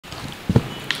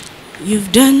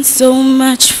You've done so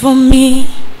much for me,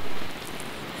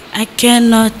 I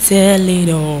cannot tell it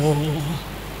all.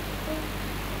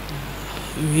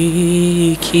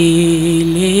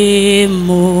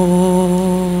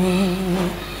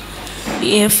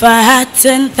 If I had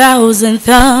 10,000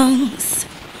 tongues,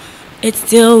 it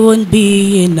still wouldn't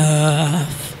be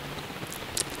enough.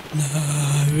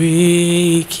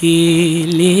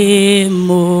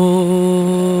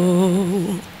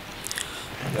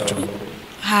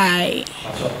 Hi.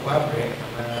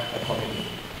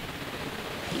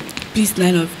 Please,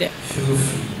 none of them. Feel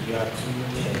free. You are 2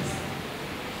 minutes.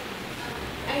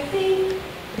 I think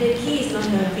the key is not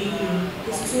helping you.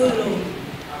 It's too low.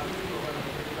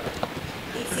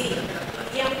 It's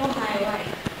more high, right?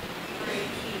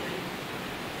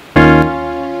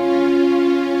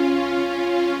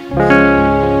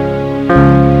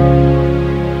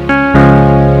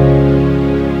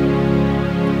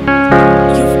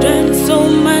 You've done so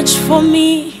much for me,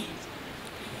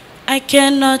 I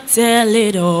cannot tell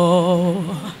it all.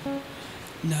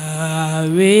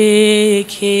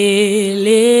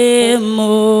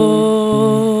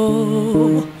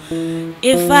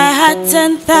 If I had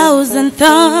 10,000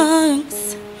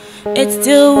 tongues, it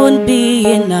still wouldn't be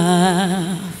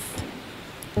enough.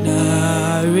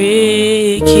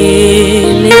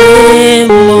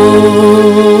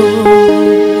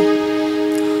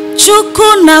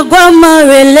 Chukuna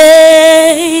guamarele.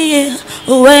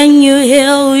 When you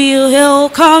heal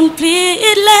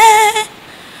completely.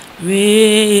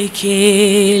 Rekelemo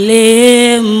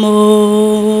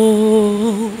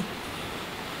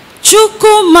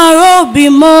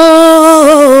Chukumarobimo.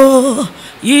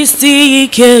 You see, you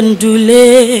can do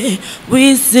it.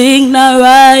 We sing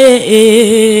Naraye.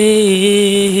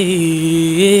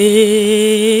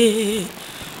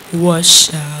 What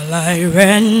shall I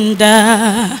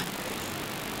render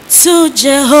to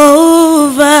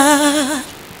Jehovah?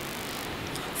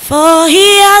 For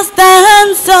he has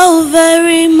done so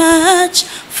very much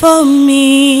for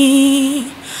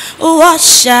me. What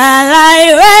shall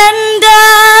I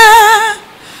render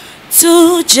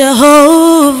to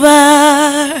Jehovah?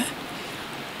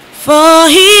 For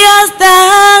he has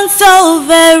done so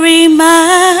very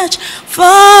much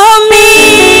for me.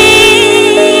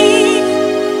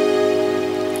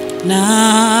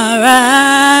 Narana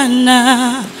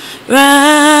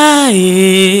Rai.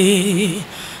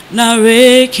 Na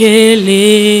rekele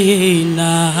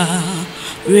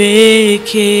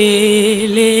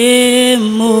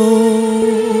mo.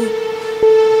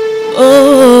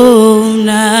 Oh,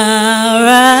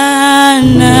 Narana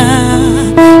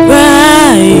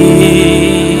Rai.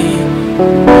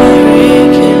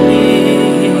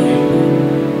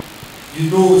 You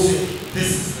know, say, this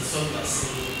is the song that says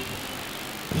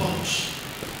punch.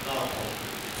 Now,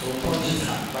 so punch is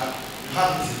hard, but you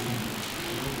have it.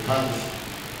 You have it.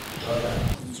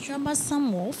 Troublesome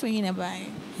wolf in a buy.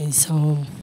 And so